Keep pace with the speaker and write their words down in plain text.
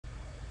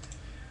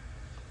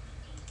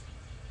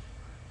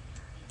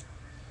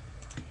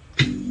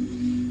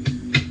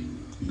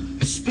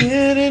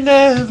Spending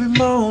every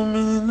moment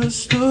in the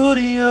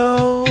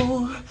studio.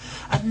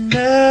 I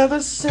never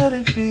said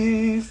it'd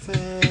be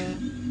fair,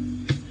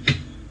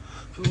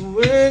 but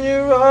when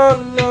you're all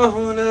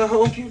alone, I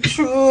hope you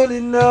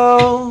truly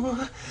know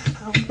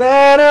how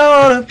bad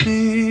I wanna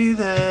be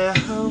there.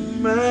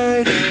 I'm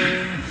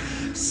writing,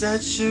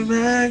 set your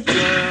back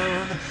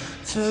down,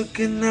 took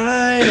a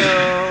night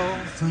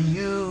off for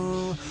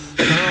you.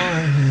 Go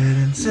ahead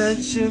and set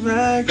your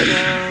back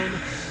down,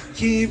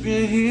 keep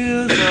your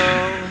heels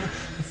on,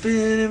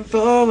 feeling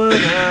for what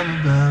I'm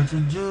about to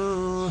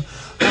do.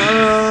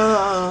 Oh,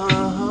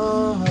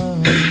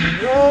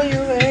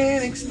 you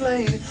ain't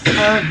explaining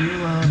how you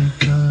want it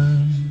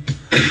done.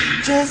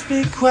 Just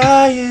be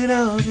quiet,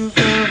 I'll just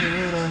run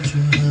it out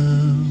your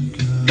home,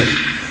 girl.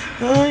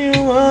 Oh,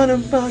 you want a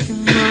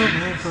fucking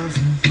moment for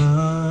some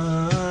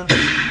fun.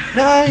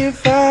 Now you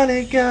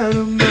finally got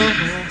a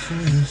moment to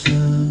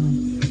yourself,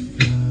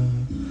 girl.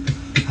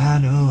 I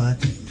know what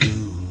to do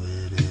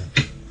with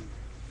it.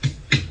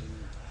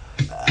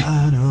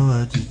 I know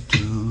what to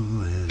do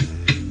with it.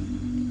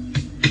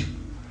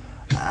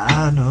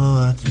 I know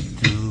what to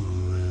do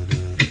with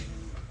it.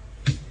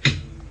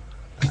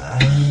 I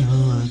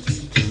know what to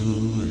do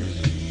with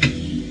it.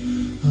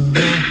 Oh,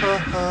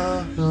 oh,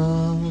 oh,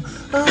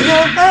 oh, oh,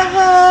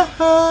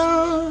 oh,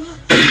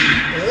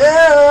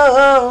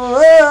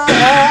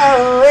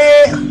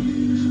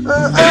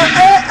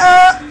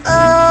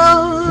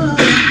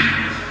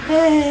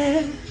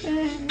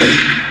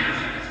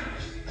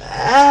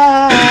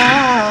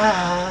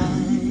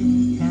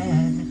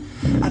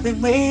 I've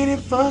been waiting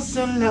for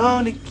so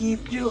long to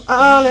keep you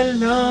all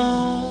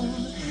alone.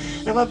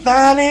 Now I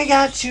finally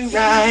got you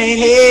right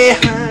here.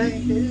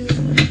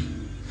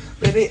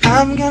 Baby,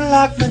 I'm gonna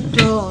lock my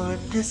door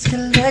and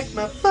disconnect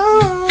my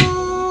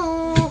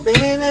phone.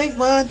 Baby, make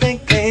one thing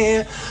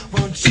clear,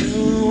 want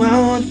you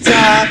on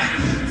top.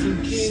 So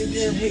keep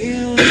your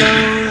heels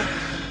on,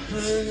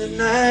 put the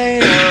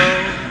night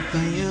on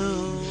for you.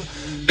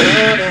 Go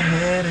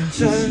ahead and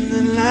turn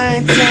the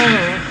lights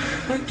on,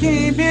 but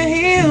keep your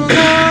heels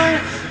on.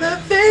 The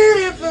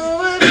feeling for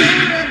what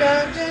you're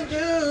about to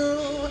do.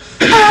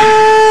 Turn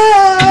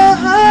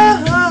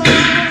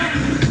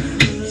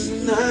the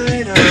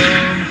night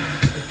on,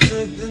 I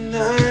took the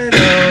night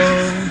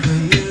on for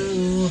you.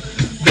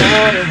 Go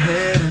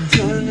ahead and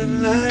turn the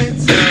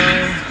lights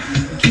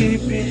on,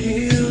 keep your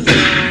heels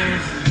on,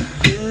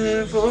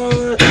 feeling for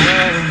what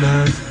I'm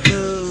about to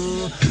do.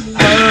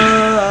 I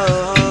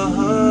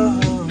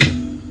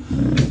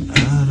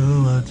know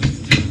what to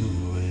do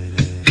with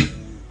it.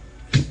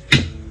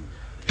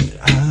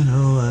 I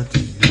know what to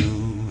do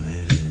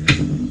with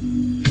it.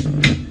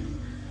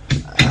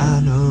 I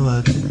know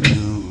what to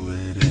do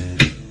with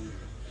it.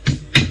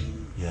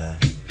 Yeah,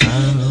 I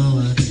know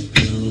what to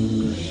do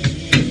with it.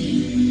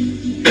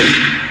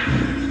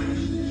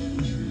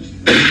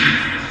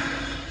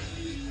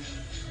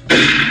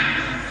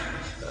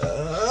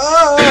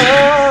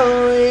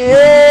 Oh,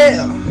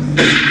 yeah.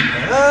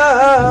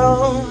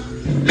 Oh,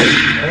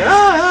 oh.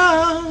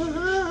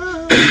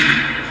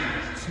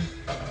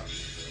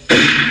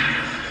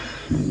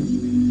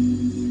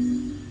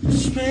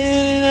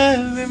 Spending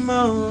every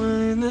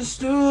moment in the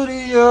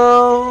studio.